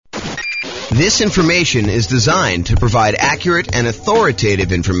This information is designed to provide accurate and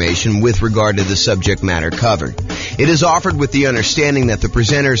authoritative information with regard to the subject matter covered. It is offered with the understanding that the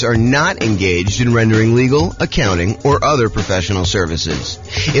presenters are not engaged in rendering legal, accounting, or other professional services.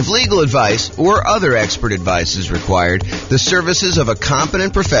 If legal advice or other expert advice is required, the services of a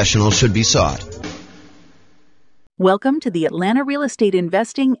competent professional should be sought. Welcome to the Atlanta Real Estate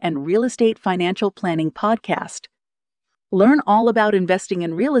Investing and Real Estate Financial Planning Podcast. Learn all about investing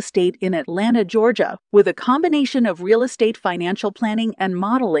in real estate in Atlanta, Georgia, with a combination of real estate financial planning and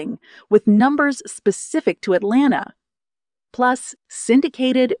modeling with numbers specific to Atlanta, plus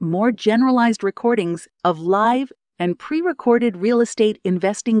syndicated, more generalized recordings of live and pre-recorded real estate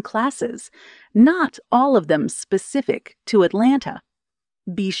investing classes, not all of them specific to Atlanta.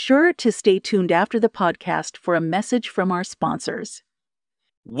 Be sure to stay tuned after the podcast for a message from our sponsors.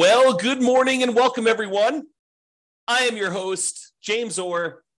 Well, good morning and welcome, everyone. I am your host, James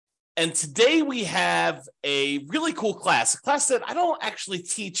Orr, and today we have a really cool class, a class that I don't actually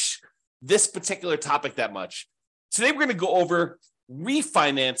teach this particular topic that much. Today we're going to go over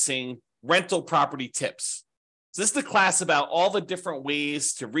refinancing rental property tips. So this is the class about all the different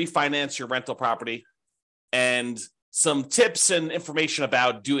ways to refinance your rental property and some tips and information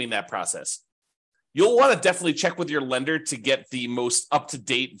about doing that process. You'll want to definitely check with your lender to get the most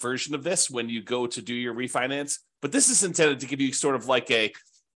up-to-date version of this when you go to do your refinance. But this is intended to give you sort of like a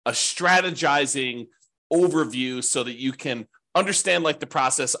strategizing overview so that you can understand like the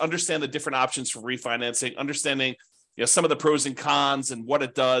process, understand the different options for refinancing, understanding some of the pros and cons and what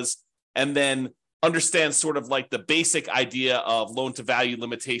it does, and then understand sort of like the basic idea of loan to value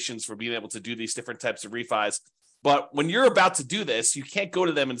limitations for being able to do these different types of refis. But when you're about to do this, you can't go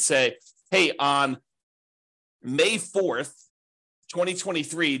to them and say, hey, on May 4th,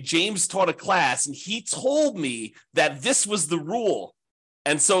 2023, James taught a class and he told me that this was the rule.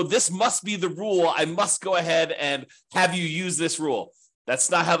 And so this must be the rule. I must go ahead and have you use this rule. That's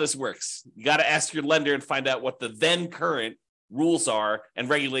not how this works. You got to ask your lender and find out what the then current rules are and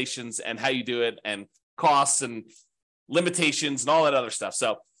regulations and how you do it and costs and limitations and all that other stuff.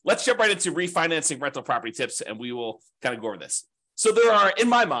 So let's jump right into refinancing rental property tips and we will kind of go over this. So there are, in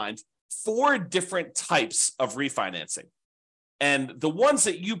my mind, 4 different types of refinancing. And the ones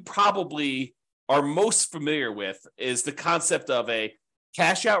that you probably are most familiar with is the concept of a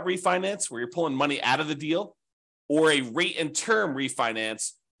cash out refinance where you're pulling money out of the deal, or a rate and term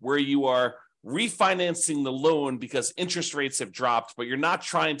refinance where you are refinancing the loan because interest rates have dropped, but you're not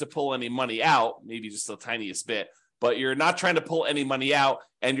trying to pull any money out, maybe just the tiniest bit, but you're not trying to pull any money out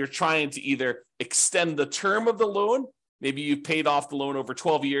and you're trying to either extend the term of the loan. Maybe you've paid off the loan over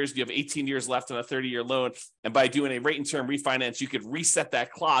 12 years, you have 18 years left on a 30-year loan, and by doing a rate and term refinance, you could reset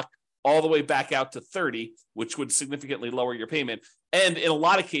that clock all the way back out to 30, which would significantly lower your payment. And in a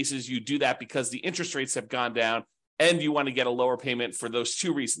lot of cases, you do that because the interest rates have gone down and you want to get a lower payment for those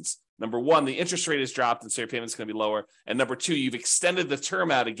 2 reasons. Number 1, the interest rate has dropped, and so your payment's going to be lower. And number 2, you've extended the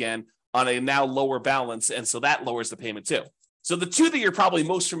term out again on a now lower balance, and so that lowers the payment too. So the 2 that you're probably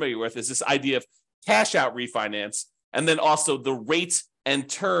most familiar with is this idea of cash out refinance, and then also the rate and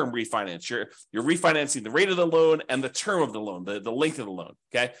term refinance. You're refinancing the rate of the loan and the term of the loan, the length of the loan,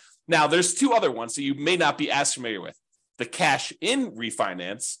 okay? Now, there's 2 other ones that you may not be as familiar with. The cash in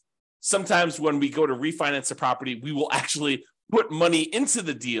refinance. Sometimes when we go to refinance a property, we will actually put money into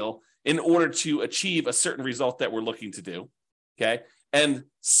the deal in order to achieve a certain result that we're looking to do, okay? And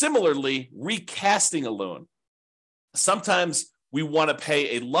similarly, recasting a loan. Sometimes we want to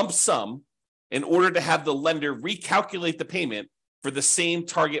pay a lump sum in order to have the lender recalculate the payment for the same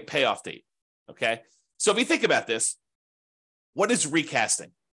target payoff date, okay? So if you think about this, what is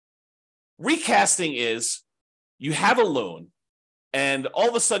recasting? Recasting is you have a loan and all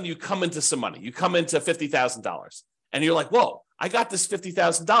of a sudden you come into some money. You come into $50,000 and you're like, whoa, I got this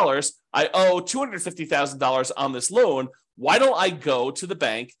 $50,000. I owe $250,000 on this loan. Why don't I go to the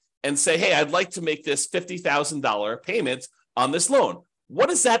bank and say, hey, I'd like to make this $50,000 payment on this loan? What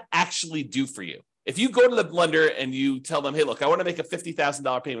does that actually do for you? If you go to the lender and you tell them, hey, look, I want to make a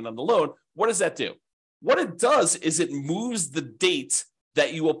 $50,000 payment on the loan, what does that do? What it does is it moves the date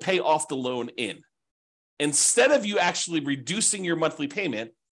that you will pay off the loan in. Instead of you actually reducing your monthly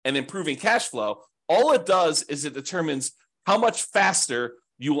payment and improving cash flow, all it does is it determines how much faster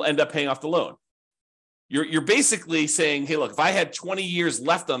you will end up paying off the loan. You're basically saying, hey, look, if I had 20 years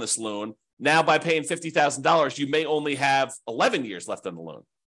left on this loan, now by paying $50,000, you may only have 11 years left on the loan.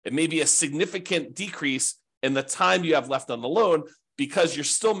 It may be a significant decrease in the time you have left on the loan because you're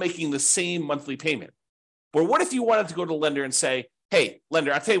still making the same monthly payment. But what if you wanted to go to the lender and say, hey,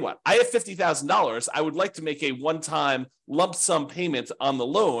 lender, I'll tell you what, I have $50,000. I would like to make a one-time lump sum payment on the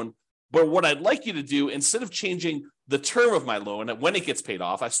loan. But what I'd like you to do, instead of changing the term of my loan and when it gets paid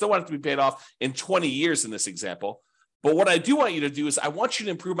off, I still want it to be paid off in 20 years in this example. But what I do want you to do is I want you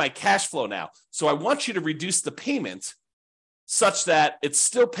to improve my cash flow now. So I want you to reduce the payment such that it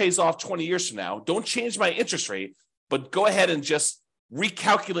still pays off 20 years from now. Don't change my interest rate, but go ahead and just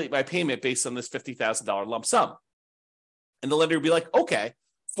recalculate my payment based on this $50,000 lump sum. And the lender would be like, okay,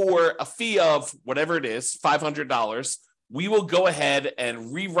 for a fee of whatever it is, $500, we will go ahead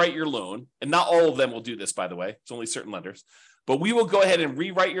and rewrite your loan. And not all of them will do this, by the way. It's only certain lenders. But we will go ahead and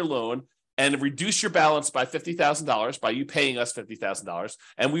rewrite your loan and reduce your balance by $50,000 by you paying us $50,000.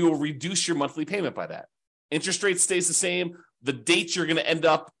 And we will reduce your monthly payment by that. Interest rate stays the same. The date you're going to end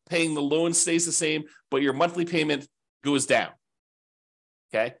up paying the loan stays the same, but your monthly payment goes down.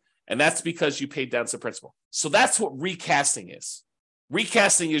 Okay? And that's because you paid down some principal. So that's what recasting is.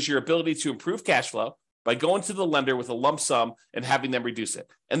 Recasting is your ability to improve cash flow by going to the lender with a lump sum and having them reduce it.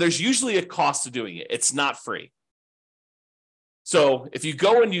 And there's usually a cost to doing it. It's not free. So if you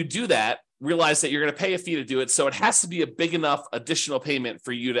go and you do that, realize that you're going to pay a fee to do it. So it has to be a big enough additional payment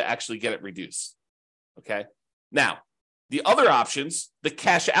for you to actually get it reduced. Okay. Now, the other options, the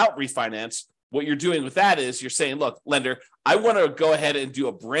cash out refinance, what you're doing with that is you're saying, look, lender, I want to go ahead and do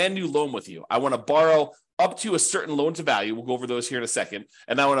a brand new loan with you. I want to borrow up to a certain loan to value. We'll go over those here in a second.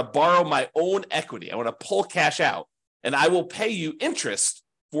 And I want to borrow my own equity. I want to pull cash out and I will pay you interest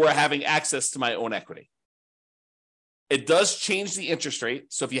for having access to my own equity. It does change the interest rate.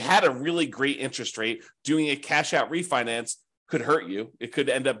 So if you had a really great interest rate, doing a cash out refinance could hurt you. It could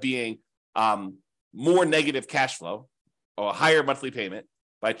end up being more negative cash flow or a higher monthly payment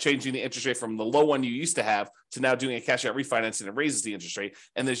by changing the interest rate from the low one you used to have to now doing a cash out refinance, and it raises the interest rate.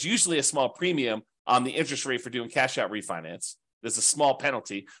 And there's usually a small premium on the interest rate for doing cash out refinance. There's a small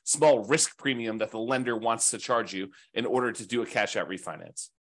penalty, small risk premium that the lender wants to charge you in order to do a cash out refinance.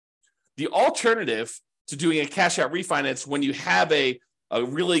 The alternative to doing a cash out refinance when you have a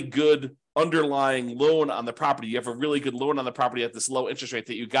really good underlying loan on the property, you have a really good loan on the property at this low interest rate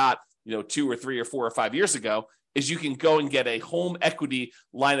that you got, 2 or 3 or 4 or 5 years ago, is you can go and get a home equity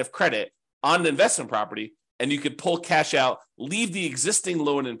line of credit on an investment property, and you could pull cash out, leave the existing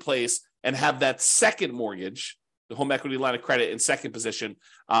loan in place, and have that second mortgage, the home equity line of credit in second position,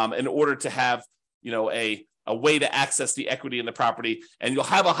 in order to have, a way to access the equity in the property. And you'll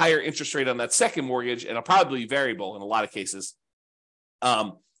have a higher interest rate on that second mortgage, and it'll probably be variable in a lot of cases.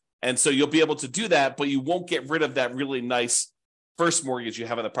 And so you'll be able to do that, but you won't get rid of that really nice first mortgage you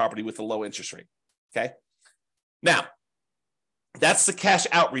have on the property with a low interest rate. Okay. Now, that's the cash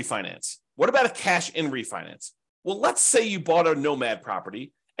out refinance. What about a cash in refinance? Well, let's say you bought a nomad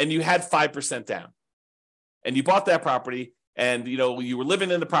property and you had 5% down, and you bought that property, and you were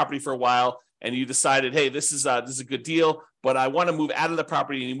living in the property for a while, and you decided, hey, this is a good deal, but I want to move out of the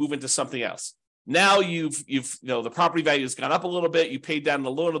property, and you move into something else. Now you've the property value has gone up a little bit. You paid down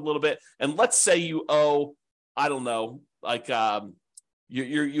the loan a little bit, and let's say you owe, I don't know, like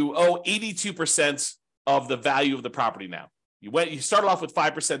you owe 82% of the value of the property now. You started off with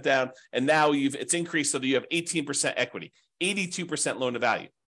 5% down, and now it's increased so that you have 18% equity, 82% loan to value.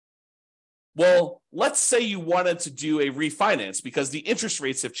 Well, let's say you wanted to do a refinance because the interest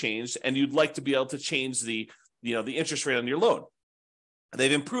rates have changed, and you'd like to be able to change the interest rate on your loan.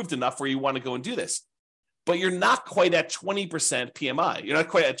 They've improved enough where you want to go and do this, but you're not quite at 20% PMI. You're not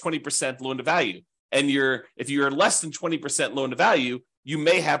quite at 20% loan to value, and if you're less than 20% loan to value, you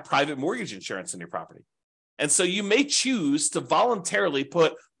may have private mortgage insurance in your property. And so you may choose to voluntarily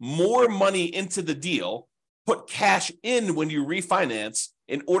put more money into the deal, put cash in when you refinance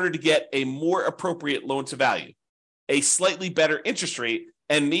in order to get a more appropriate loan to value, a slightly better interest rate,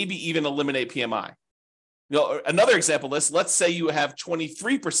 and maybe even eliminate PMI. Another example is, let's say you have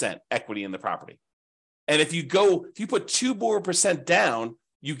 23% equity in the property. And if you put 2% more down,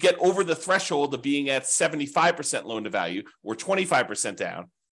 you get over the threshold of being at 75% loan to value or 25% down,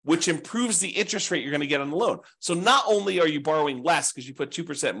 which improves the interest rate you're going to get on the loan. So not only are you borrowing less because you put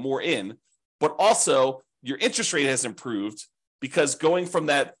 2% more in, but also your interest rate has improved because going from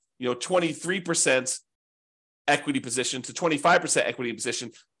that 23% equity position to 25% equity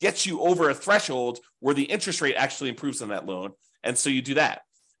position gets you over a threshold where the interest rate actually improves on that loan. And so you do that.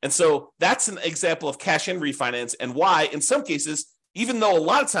 And so that's an example of cash in refinance, and why in some cases, even though a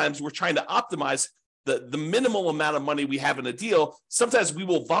lot of times we're trying to optimize the minimal amount of money we have in a deal, sometimes we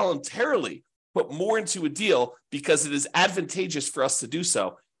will voluntarily put more into a deal because it is advantageous for us to do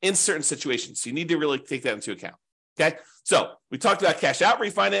so in certain situations. So you need to really take that into account. Okay. So we talked about cash out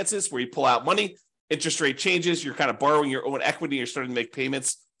refinances where you pull out money, interest rate changes, you're kind of borrowing your own equity, you're starting to make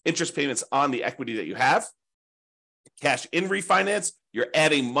interest payments on the equity that you have. Cash in refinance, you're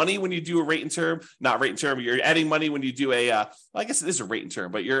adding money when you do a rate and term, not rate and term. You're adding money when you do I guess it is a rate and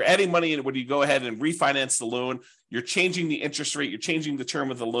term, but you're adding money when you go ahead and refinance the loan. You're changing the interest rate. You're changing the term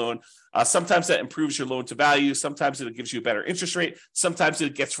of the loan. Sometimes that improves your loan to value. Sometimes it gives you a better interest rate. Sometimes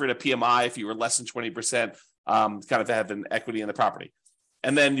it gets rid of PMI if you were less than 20%, kind of to have an equity in the property.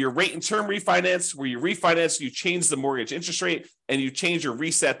 And then your rate and term refinance, where you refinance, you change the mortgage interest rate and you change or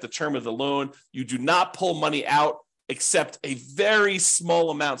reset the term of the loan. You do not pull money out except a very small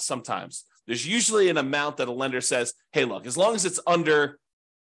amount sometimes. There's usually an amount that a lender says, hey, look, as long as it's under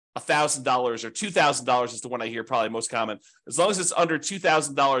 $1,000 or $2,000 is the one I hear probably most common. As long as it's under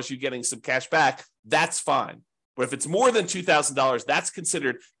 $2,000, you're getting some cash back, that's fine. But if it's more than $2,000, that's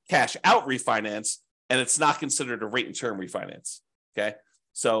considered cash out refinance, and it's not considered a rate and term refinance, okay?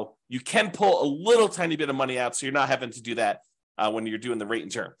 So you can pull a little tiny bit of money out, so you're not having to do that when you're doing the rate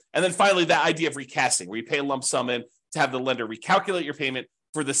and term. And then finally, that idea of recasting, where you pay a lump sum in to have the lender recalculate your payment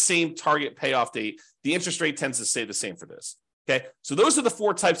for the same target payoff date. The interest rate tends to stay the same for this. Okay, so those are the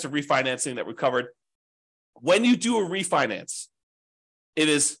 4 types of refinancing that we covered. When you do a refinance, it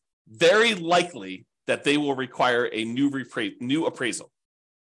is very likely that they will require a new appraisal.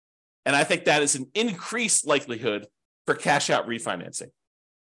 And I think that is an increased likelihood for cash out refinancing.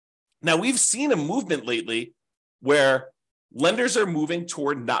 Now, we've seen a movement lately where lenders are moving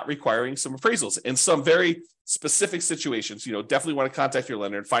toward not requiring some appraisals in some very specific situations. Definitely want to contact your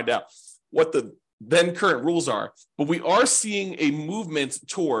lender and find out what the then current rules are. But we are seeing a movement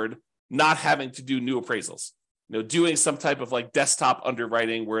toward not having to do new appraisals. Doing some type of like desktop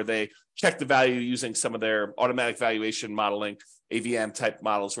underwriting where they check the value using some of their automatic valuation modeling, AVM type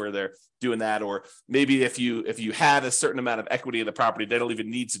models where they're doing that. Or maybe if you had a certain amount of equity in the property, they don't even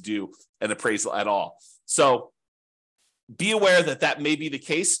need to do an appraisal at all. So be aware that may be the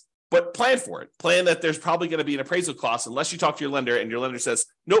case, but plan for it. Plan that there's probably going to be an appraisal cost unless you talk to your lender and your lender says,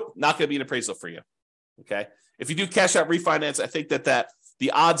 nope, not going to be an appraisal for you. Okay. If you do cash out refinance, I think that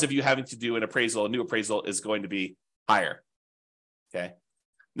the odds of you having to do a new appraisal is going to be higher. Okay.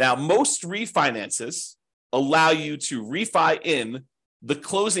 Now, most refinances allow you to refi in the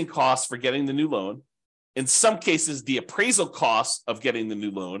closing costs for getting the new loan. In some cases, the appraisal costs of getting the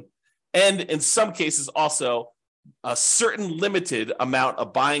new loan. And in some cases also a certain limited amount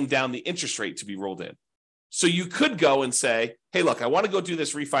of buying down the interest rate to be rolled in. So you could go and say, hey, look, I want to go do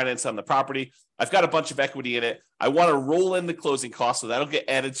this refinance on the property. I've got a bunch of equity in it. I want to roll in the closing costs, so that'll get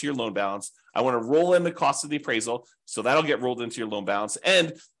added to your loan balance. I want to roll in the cost of the appraisal, so that'll get rolled into your loan balance.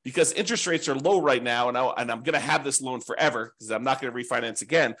 And because interest rates are low right now, and I'm going to have this loan forever because I'm not going to refinance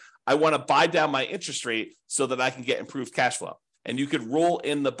again, I want to buy down my interest rate so that I can get improved cash flow. And you could roll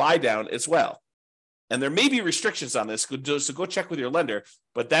in the buy down as well. And there may be restrictions on this, so go check with your lender.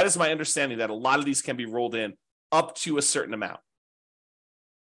 But that is my understanding that a lot of these can be rolled in up to a certain amount.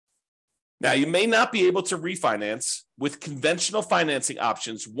 Now, you may not be able to refinance with conventional financing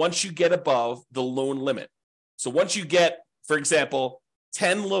options once you get above the loan limit. So once you get, for example,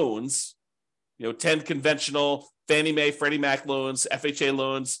 10 loans, 10 conventional Fannie Mae, Freddie Mac loans, FHA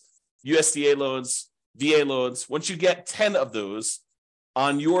loans, USDA loans, VA loans, once you get 10 of those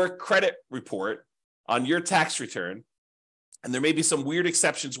on your credit report, on your tax return, and there may be some weird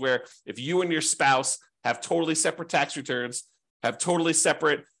exceptions where if you and your spouse have totally separate tax returns, have totally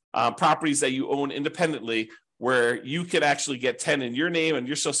separate properties that you own independently, where you can actually get 10 in your name and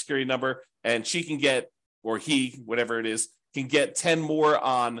your social security number, and she can get, or he, whatever it is, can get 10 more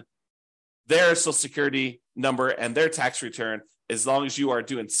on their social security number and their tax return, as long as you are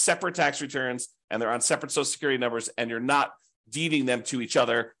doing separate tax returns and they're on separate social security numbers and you're not deeding them to each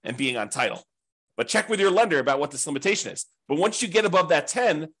other and being on title. But check with your lender about what this limitation is. But once you get above that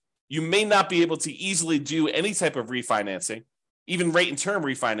 10, you may not be able to easily do any type of refinancing, even rate and term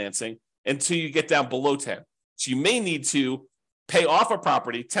refinancing, until you get down below 10. So you may need to pay off a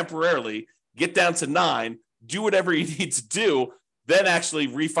property temporarily, get down to 9, do whatever you need to do, then actually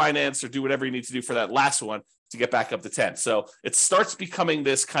refinance or do whatever you need to do for that last one to get back up to 10. So it starts becoming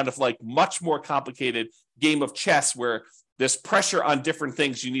this kind of like much more complicated game of chess where there's pressure on different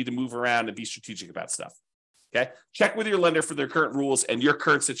things you need to move around and be strategic about stuff. Okay. Check with your lender for their current rules and your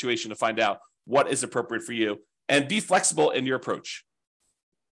current situation to find out what is appropriate for you, and be flexible in your approach.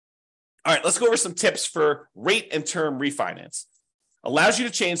 All right, let's go over some tips for rate and term refinance. Allows you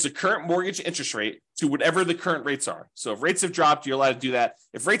to change the current mortgage interest rate to whatever the current rates are. So if rates have dropped, you're allowed to do that.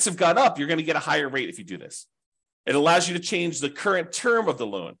 If rates have gone up, you're going to get a higher rate if you do this. It allows you to change the current term of the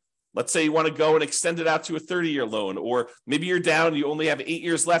loan. Let's say you want to go and extend it out to a 30-year loan, or maybe you're down, you only have 8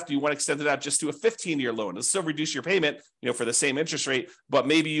 years left, you want to extend it out just to a 15-year loan. It'll still reduce your payment, for the same interest rate, but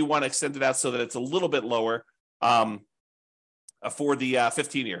maybe you want to extend it out so that it's a little bit lower. for the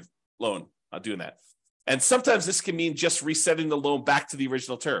 15-year loan, doing that. And sometimes this can mean just resetting the loan back to the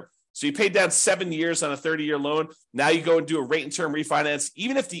original term. So you paid down 7 years on a 30-year loan. Now you go and do a rate and term refinance.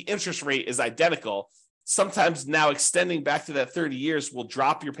 Even if the interest rate is identical, sometimes now extending back to that 30 years will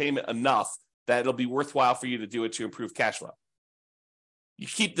drop your payment enough that it'll be worthwhile for you to do it to improve cash flow. You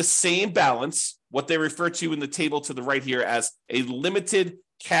keep the same balance, what they refer to in the table to the right here as a limited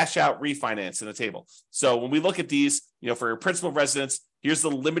cash out refinance in the table. So when we look at these, for principal residence, here's the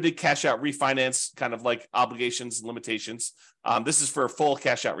limited cash out refinance, kind of like obligations and limitations. This is for a full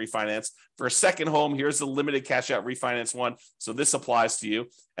cash out refinance. For a second home, here's the limited cash out refinance one. So this applies to you.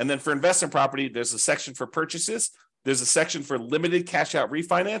 And then for investment property, there's a section for purchases. There's a section for limited cash out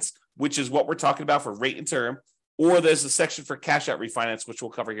refinance, which is what we're talking about for rate and term. Or there's a section for cash out refinance, which we'll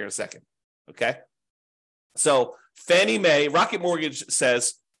cover here in a second. Okay. So Fannie Mae, Rocket Mortgage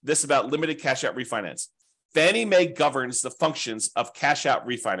says this about limited cash out refinance. Fannie Mae governs the functions of cash out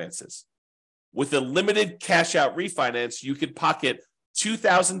refinances. With a limited cash out refinance, you could pocket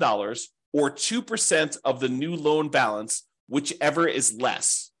 $2,000 or 2% of the new loan balance, whichever is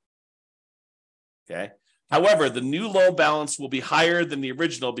less. Okay. However, the new loan balance will be higher than the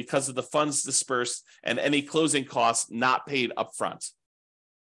original because of the funds dispersed and any closing costs not paid upfront.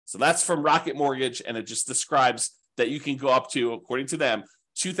 So that's from Rocket Mortgage, and it just describes that you can go up to, according to them,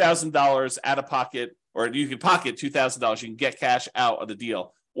 $2,000 out of pocket, or you can pocket $2,000. You can get cash out of the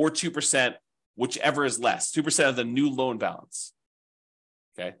deal, or 2%, whichever is less, 2% of the new loan balance.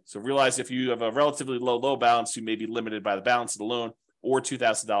 Okay, so realize if you have a relatively low balance, you may be limited by the balance of the loan, or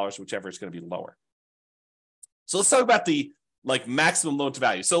 $2,000, whichever is going to be lower. So let's talk about the maximum loan to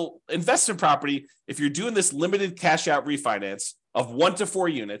value. So investment property, if you're doing this limited cash out refinance of 1 to 4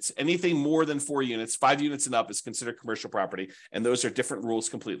 units, anything more than 4 units, 5 units and up is considered commercial property. And those are different rules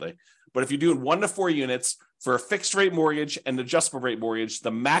completely. But if you're doing 1 to 4 units for a fixed rate mortgage and adjustable rate mortgage,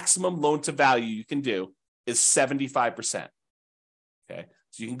 the maximum loan to value you can do is 75%. Okay.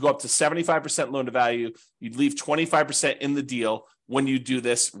 So you can go up to 75% loan to value. You'd leave 25% in the deal when you do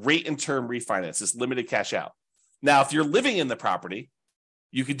this rate and term refinance, this limited cash out. Now, if you're living in the property,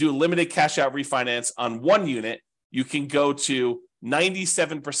 you could do a limited cash out refinance on 1 unit. You can go to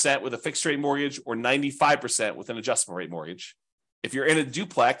 97% with a fixed rate mortgage or 95% with an adjustable rate mortgage. If you're in a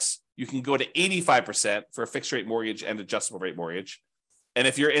duplex, you can go to 85% for a fixed rate mortgage and adjustable rate mortgage. And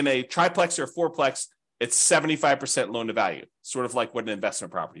if you're in a triplex or a fourplex, it's 75% loan to value, sort of like what an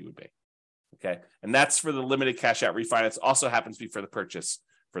investment property would be. Okay. And that's for the limited cash out refinance. Also happens to be for the purchase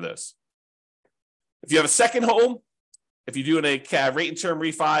for those. If you have a second home, if you're doing a rate and term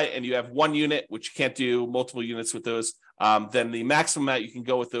refi and you have 1 unit, which you can't do multiple units with those, then the maximum amount you can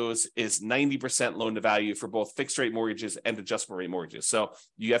go with those is 90% loan to value for both fixed rate mortgages and adjustable rate mortgages. So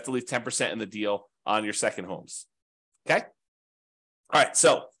you have to leave 10% in the deal on your second homes. Okay. All right.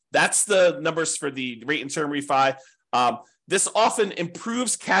 So that's the numbers for the rate and term refi. This often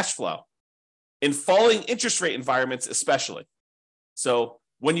improves cash flow in falling interest rate environments, especially. So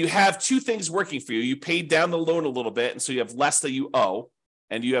when you have 2 things working for you, you paid down the loan a little bit, and so you have less that you owe,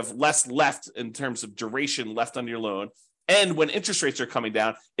 and you have less left in terms of duration left on your loan. And when interest rates are coming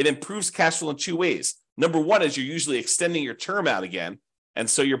down, it improves cash flow in 2 ways. Number one is you're usually extending your term out again, and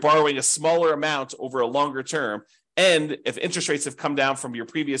so you're borrowing a smaller amount over a longer term. And if interest rates have come down from your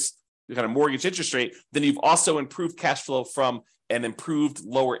previous kind of mortgage interest rate, then you've also improved cash flow from an improved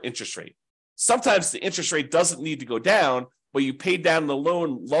lower interest rate. Sometimes the interest rate doesn't need to go down, but you paid down the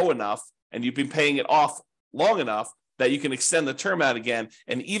loan low enough and you've been paying it off long enough that you can extend the term out again.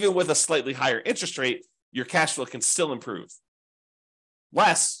 And even with a slightly higher interest rate, your cash flow can still improve.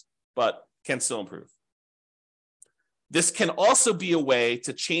 Less, but can still improve. This can also be a way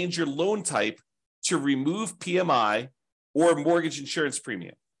to change your loan type to remove PMI or mortgage insurance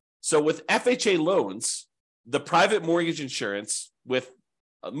premium. So with FHA loans, the private mortgage insurance with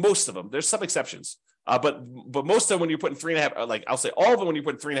most of them, there's some exceptions, but most of them, when you're putting 3.5%, I'll say all of them when you're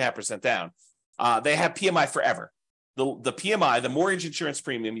putting 3.5% down, they have PMI forever. The PMI, the mortgage insurance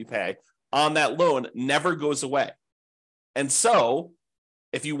premium you pay on that loan never goes away. And so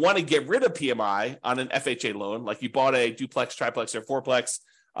if you want to get rid of PMI on an FHA loan, like you bought a duplex, triplex, or fourplex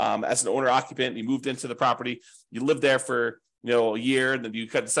as an owner occupant, you moved into the property, you lived there for a year, and then you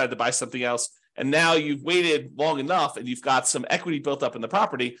decided to buy something else. And now you've waited long enough and you've got some equity built up in the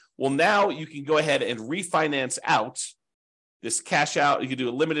property. Well, now you can go ahead and refinance out this cash out. You can do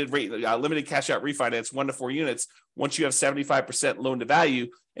a limited cash out refinance, 1 to 4 units, once you have 75% loan to value,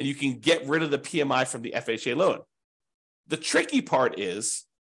 and you can get rid of the PMI from the FHA loan. The tricky part is,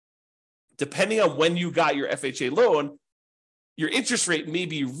 depending on when you got your FHA loan, your interest rate may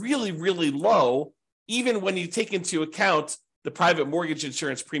be really, really low, even when you take into account the private mortgage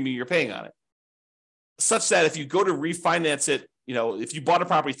insurance premium you're paying on it. Such that if you go to refinance it, if you bought a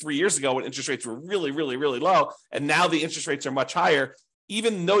property 3 years ago when interest rates were really, really, really low, and now the interest rates are much higher,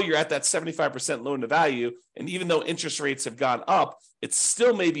 even though you're at that 75% loan to value, and even though interest rates have gone up, it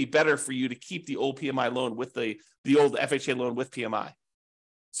still may be better for you to keep the old PMI loan with the old FHA loan with PMI.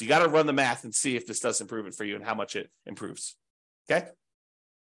 So you got to run the math and see if this does improve it for you and how much it improves. Okay.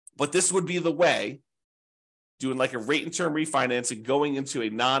 But this would be the way, doing like a rate and term refinance and going into a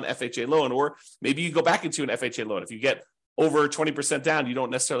non-FHA loan, or maybe you go back into an FHA loan. If you get over 20% down, you don't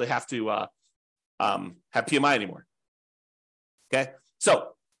necessarily have to have PMI anymore. Okay. So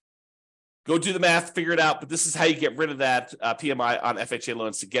go do the math, figure it out. But this is how you get rid of that PMI on FHA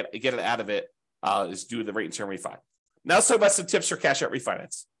loans to get it out of it, is do the rate and term refi. Now let's talk about some tips for cash out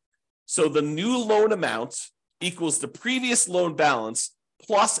refinance. So the new loan amount equals the previous loan balance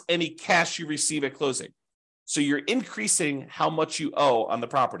plus any cash you receive at closing. So you're increasing how much you owe on the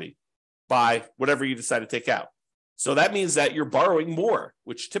property by whatever you decide to take out. So that means that you're borrowing more,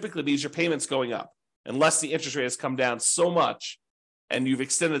 which typically means your payment's going up, unless the interest rate has come down so much and you've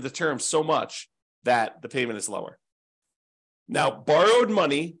extended the term so much that the payment is lower. Now, borrowed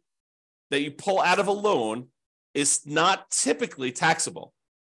money that you pull out of a loan is not typically taxable,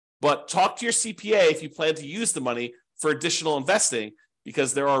 but talk to your CPA if you plan to use the money for additional investing,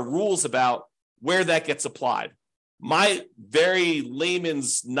 because there are rules about where that gets applied. My very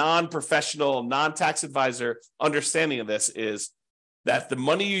layman's, non-professional, non-tax advisor understanding of this is that the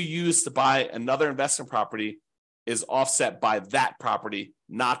money you use to buy another investment property is offset by that property,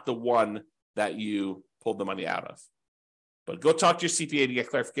 not the one that you pulled the money out of. But go talk to your CPA to get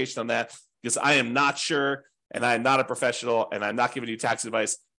clarification on that, because I am not sure, and I am not a professional, and I'm not giving you tax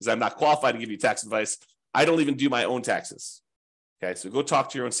advice because I'm not qualified to give you tax advice. I don't even do my own taxes. Okay, so go talk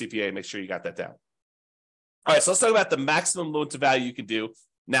to your own CPA and make sure you got that down. All right, so let's talk about the maximum loan to value you can do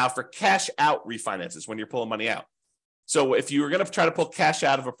now for cash out refinances when you're pulling money out. So if you were going to try to pull cash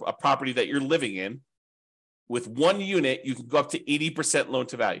out of a property that you're living in, with one unit, you can go up to 80% loan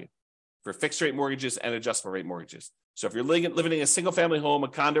to value for fixed rate mortgages and adjustable rate mortgages. So if you're living in a single family home, a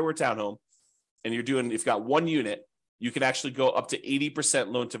condo or townhome, and you've got one unit, you can actually go up to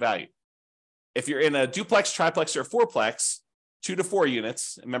 80% loan to value. If you're in a duplex, triplex, or fourplex, 2 to 4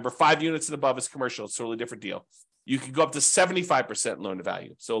 units, remember 5 units and above is commercial, it's a totally different deal. You can go up to 75% loan to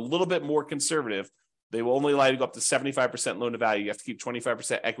value. So a little bit more conservative. They will only allow you to go up to 75% loan to value. You have to keep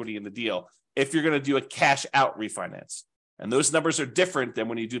 25% equity in the deal if you're going to do a cash out refinance. And those numbers are different than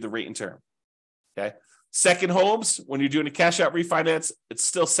when you do the rate and term. Okay. Second homes, when you're doing a cash out refinance, it's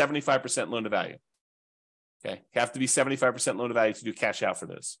still 75% loan to value. Okay. You have to be 75% loan to value to do cash out for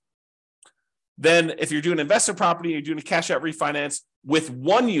those. Then if you're doing investment property, you're doing a cash out refinance with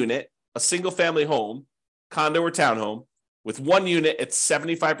one unit, a single family home, condo or townhome, with one unit, it's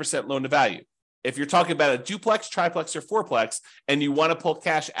 75% loan to value. If you're talking about a duplex, triplex, or fourplex, and you want to pull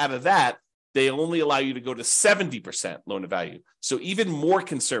cash out of that, they only allow you to go to 70% loan to value. So even more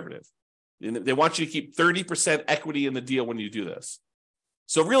conservative. They want you to keep 30% equity in the deal when you do this.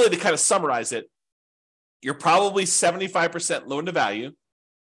 So really, to kind of summarize it, you're probably 75% loan to value,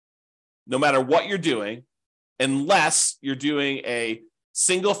 no matter what you're doing, unless you're doing a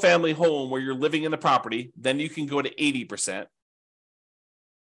single family home where you're living in the property, then you can go to 80%.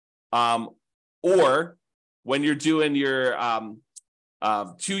 Or when you're doing your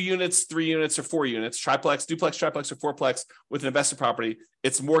 2 units, 3 units, or 4 units, triplex, duplex, triplex, or fourplex with an investment property,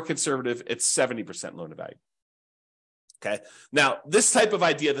 it's more conservative. It's 70% loan to value. Okay. Now, this type of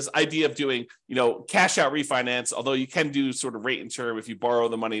idea, this idea of doing, cash out refinance, although you can do sort of rate and term if you borrow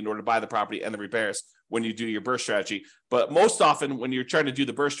the money in order to buy the property and the repairs when you do your burst strategy. But most often when you're trying to do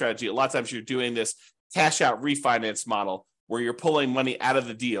the burst strategy, a lot of times you're doing this cash out refinance model where you're pulling money out of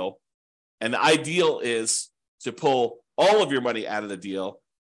the deal. And the ideal is to pull all of your money out of the deal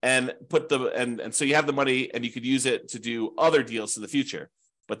and and so you have the money and you could use it to do other deals in the future.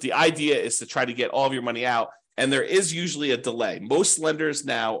 But the idea is to try to get all of your money out. And there is usually a delay. Most lenders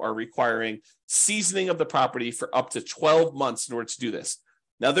now are requiring seasoning of the property for up to 12 months in order to do this.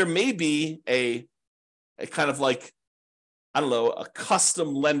 Now, there may be a kind of like, a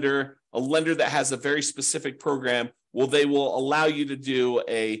custom lender, a lender that has a very specific program. Well, they will allow you to do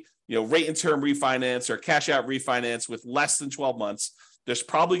a rate and term refinance or cash out refinance with less than 12 months. There's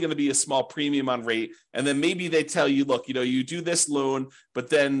probably going to be a small premium on rate. And then maybe they tell you, look, you do this loan, but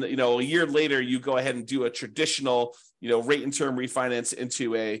then, a year later, you go ahead and do a traditional, rate and term refinance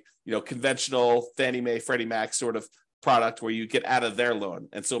into a, conventional Fannie Mae, Freddie Mac sort of product where you get out of their loan.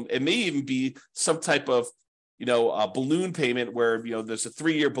 And so it may even be some type of, a balloon payment where, there's a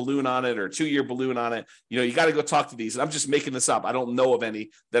 3-year balloon on it or a 2-year balloon on it. You got to go talk to these. And I'm just making this up. I don't know of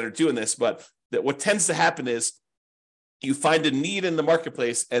any that are doing this, but what tends to happen is you find a need in the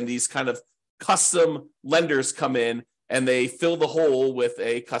marketplace and these kind of custom lenders come in and they fill the hole with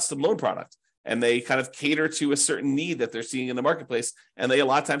a custom loan product. And they kind of cater to a certain need that they're seeing in the marketplace. And they a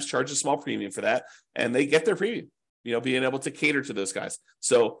lot of times charge a small premium for that. And they get their premium, being able to cater to those guys.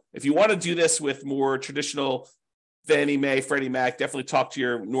 So if you want to do this with more traditional Fannie Mae, Freddie Mac, definitely talk to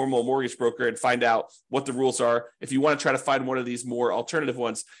your normal mortgage broker and find out what the rules are. If you want to try to find one of these more alternative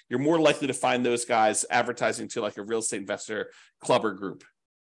ones, you're more likely to find those guys advertising to like a real estate investor club or group.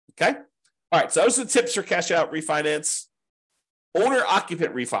 Okay. All right. So those are the tips for cash out refinance. Owner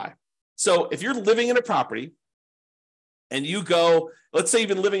occupant refi. So if you're living in a property and you go, let's say you've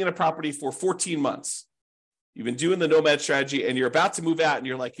been living in a property for 14 months, you've been doing the nomad strategy and you're about to move out and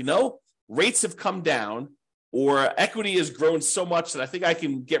you're like, rates have come down or equity has grown so much that I think I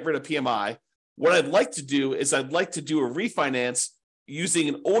can get rid of PMI. What I'd like to do is I'd like to do a refinance using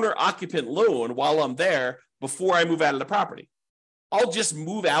an owner occupant loan while I'm there before I move out of the property. I'll just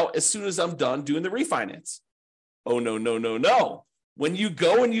move out as soon as I'm done doing the refinance. Oh, no. When you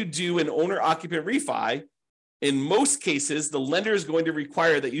go and you do an owner-occupant refi, in most cases, the lender is going to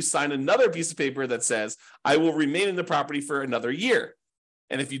require that you sign another piece of paper that says, I will remain in the property for another year.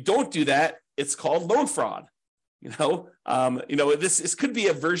 And if you don't do that, it's called loan fraud. This could be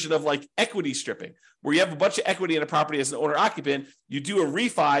a version of like equity stripping, where you have a bunch of equity in a property as an owner-occupant, you do a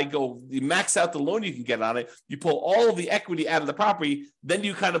refi, you max out the loan you can get on it, you pull all of the equity out of the property, then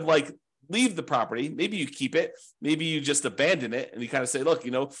you kind of like leave the property. Maybe you keep it. Maybe you just abandon it. And you kind of say, look,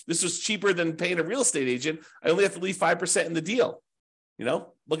 this was cheaper than paying a real estate agent. I only have to leave 5% in the deal.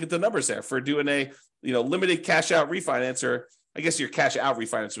 Look at the numbers there for doing a, limited cash out refinance, or I guess your cash out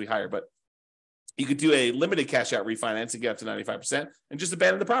refinance will be higher, but you could do a limited cash out refinance and get up to 95% and just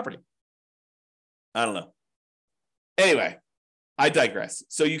abandon the property. I don't know. Anyway, I digress.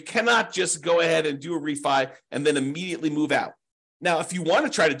 So you cannot just go ahead and do a refi and then immediately move out. Now, if you want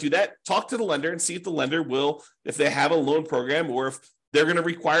to try to do that, talk to the lender and see if the lender will, if they have a loan program or if they're going to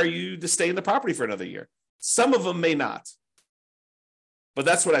require you to stay in the property for another year. Some of them may not, but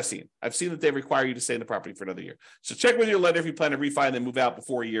that's what I've seen. I've seen that they require you to stay in the property for another year. So check with your lender if you plan to refi and then move out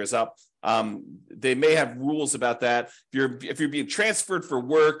before a year is up. They may have rules about that. If you're being transferred for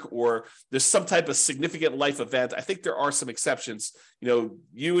work or there's some type of significant life event, I think there are some exceptions.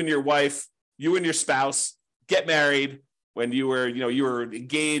 You and your wife, you and your spouse get married. When you were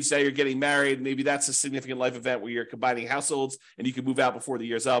engaged, now you're getting married. Maybe that's a significant life event where you're combining households and you can move out before the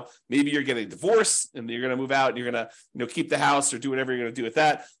year's up. Maybe you're getting divorced and you're going to move out and you're going to, keep the house or do whatever you're going to do with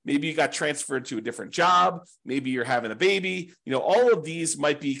that. Maybe you got transferred to a different job. Maybe you're having a baby. All of these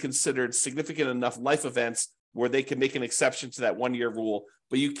might be considered significant enough life events where they can make an exception to that 1-year rule.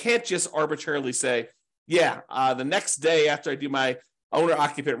 But you can't just arbitrarily say, the next day after I do my owner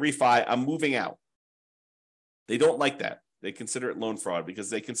occupant refi, I'm moving out. They don't like that. They consider it loan fraud because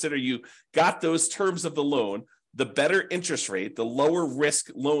they consider you got those terms of the loan, the better interest rate, the lower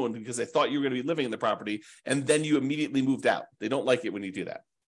risk loan because they thought you were going to be living in the property, and then you immediately moved out. They don't like it when you do that.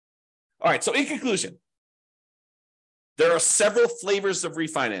 All right, so in conclusion, there are several flavors of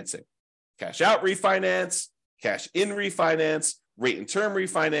refinancing. Cash out refinance, cash in refinance, rate and term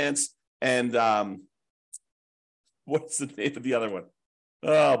refinance, and what's the name of the other one?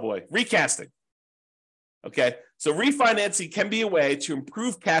 Oh boy, recasting. Okay, so refinancing can be a way to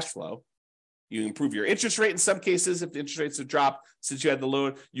improve cash flow. You improve your interest rate in some cases. If the interest rates have dropped since you had the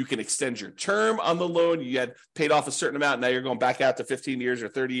loan, you can extend your term on the loan. You had paid off a certain amount. Now you're going back out to 15 years or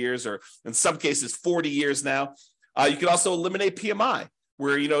 30 years, or in some cases, 40 years now. You can also eliminate PMI,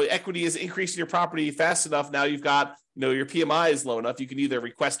 where, equity is increasing your property fast enough. Now you've got, your PMI is low enough. You can either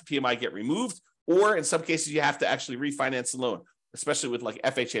request PMI get removed, or in some cases, you have to actually refinance the loan, especially with like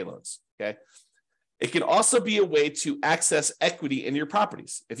FHA loans. Okay. It can also be a way to access equity in your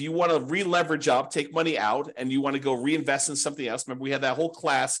properties. If you want to re-leverage up, take money out, and you want to go reinvest in something else. Remember, we had that whole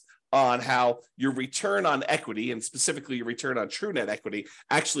class on how your return on equity, and specifically your return on true net equity,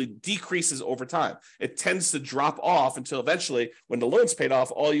 actually decreases over time. It tends to drop off until eventually, when the loan's paid off,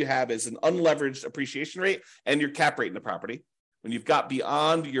 all you have is an unleveraged appreciation rate and your cap rate in the property. When you've got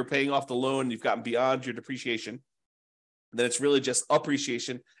beyond, you're paying off the loan, you've gotten beyond your depreciation, then it's really just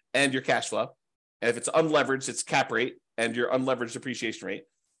appreciation and your cash flow. And if it's unleveraged, it's cap rate and your unleveraged depreciation rate.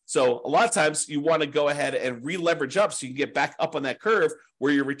 So a lot of times you want to go ahead and re-leverage up so you can get back up on that curve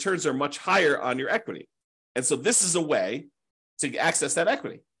where your returns are much higher on your equity. And so this is a way to access that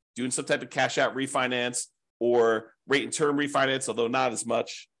equity, doing some type of cash out refinance or rate and term refinance, although not as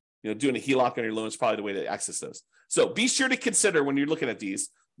much. doing a HELOC on your loan is probably the way to access those. So be sure to consider when you're looking at these,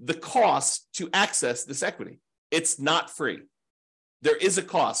 the cost to access this equity. It's not free. There is a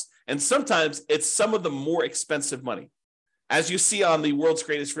cost. And sometimes it's some of the more expensive money. As you see on the World's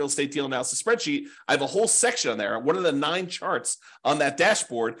Greatest Real Estate Deal Analysis spreadsheet, I have a whole section on there. One of the 9 charts on that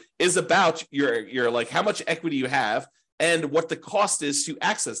dashboard is about your like how much equity you have and what the cost is to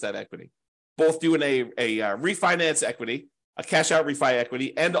access that equity. Both doing a refinance equity, a cash out refi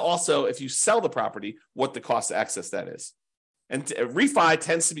equity, and also if you sell the property, what the cost to access that is. And refi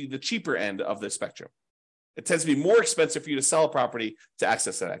tends to be the cheaper end of the spectrum. It tends to be more expensive for you to sell a property to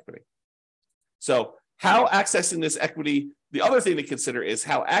access that equity. So how accessing this equity, the other thing to consider is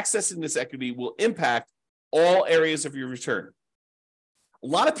how accessing this equity will impact all areas of your return. A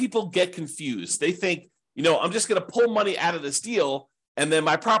lot of people get confused. They think, I'm just going to pull money out of this deal and then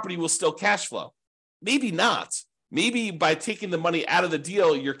my property will still cash flow. Maybe not. Maybe by taking the money out of the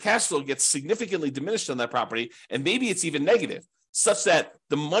deal, your cash flow gets significantly diminished on that property, and maybe it's even negative, such that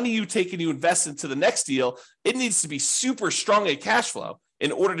the money you take and you invest into the next deal, it needs to be super strong at cash flow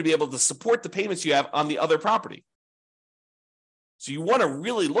in order to be able to support the payments you have on the other property. So you want to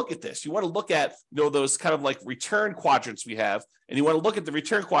really look at this. You want to look at those kind of like return quadrants we have, and you want to look at the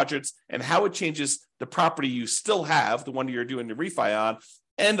return quadrants and how it changes the property you still have, the one you're doing the refi on,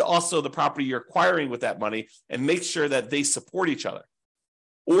 and also the property you're acquiring with that money, and make sure that they support each other.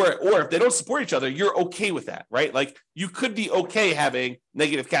 Or if they don't support each other, you're okay with that, right? Like you could be okay having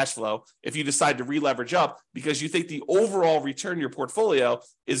negative cash flow if you decide to re-leverage up because you think the overall return in your portfolio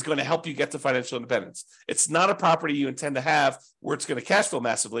is going to help you get to financial independence. It's not a property you intend to have where it's going to cash flow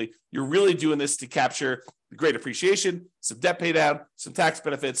massively. You're really doing this to capture the great appreciation, some debt pay down, some tax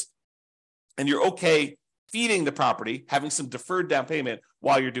benefits, and you're okay feeding the property, having some deferred down payment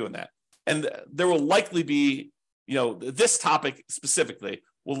while you're doing that. And there will likely be, this topic specifically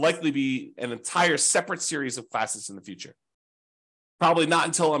will likely be an entire separate series of classes in the future. Probably not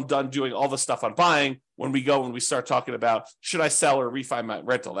until I'm done doing all the stuff on buying when we start talking about should I sell or refi my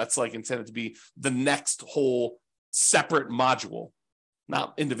rental. That's like intended to be the next whole separate module,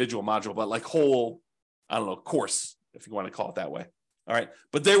 not individual module, but like whole, course, if you want to call it that way. All right.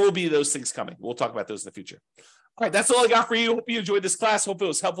 But there will be those things coming. We'll talk about those in the future. All right. That's all I got for you. Hope you enjoyed this class. Hope it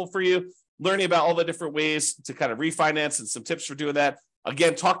was helpful for you, learning about all the different ways to kind of refinance and some tips for doing that.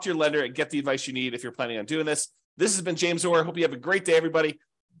 Again, talk to your lender and get the advice you need if you're planning on doing this. This has been James Orr. Hope you have a great day, everybody.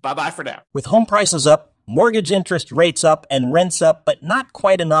 Bye-bye for now. With home prices up, mortgage interest rates up, and rents up, but not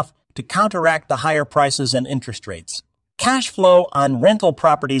quite enough to counteract the higher prices and interest rates. Cash flow on rental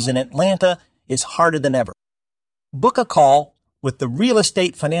properties in Atlanta is harder than ever. Book a call with the Real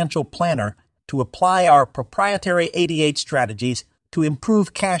Estate Financial Planner to apply our proprietary 88 strategies to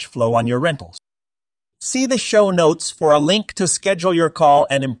improve cash flow on your rentals. See the show notes for a link to schedule your call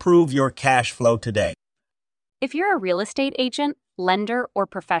and improve your cash flow today. If you're a real estate agent, lender, or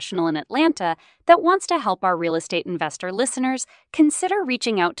professional in Atlanta that wants to help our real estate investor listeners, consider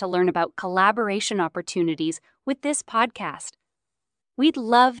reaching out to learn about collaboration opportunities with this podcast. We'd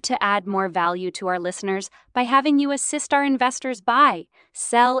love to add more value to our listeners by having you assist our investors buy,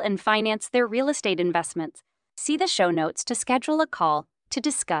 sell, and finance their real estate investments. See the show notes to schedule a call to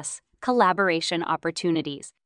discuss collaboration opportunities.